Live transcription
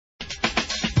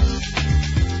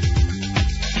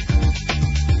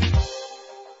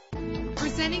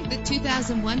Presenting the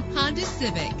 2001 Honda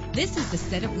Civic. This is the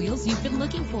set of wheels you've been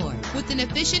looking for, with an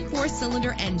efficient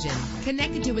 4-cylinder engine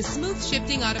connected to a smooth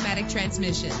shifting automatic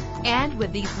transmission. And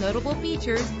with these notable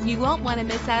features, you won't want to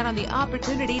miss out on the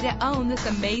opportunity to own this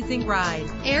amazing ride.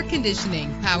 Air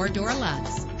conditioning, power door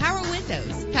locks, power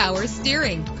windows, power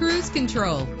steering, cruise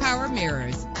control, power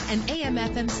mirrors, an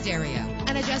AM/FM stereo,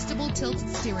 an adjustable tilt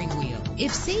steering wheel.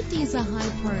 If safety is a high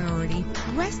priority,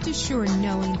 rest assured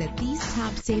knowing that these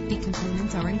top safety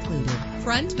components are included.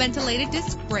 Front ventilated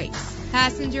disc brakes,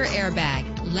 passenger airbag.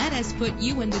 Let us put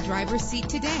you in the driver's seat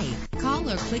today. Call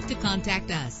or click to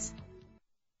contact us.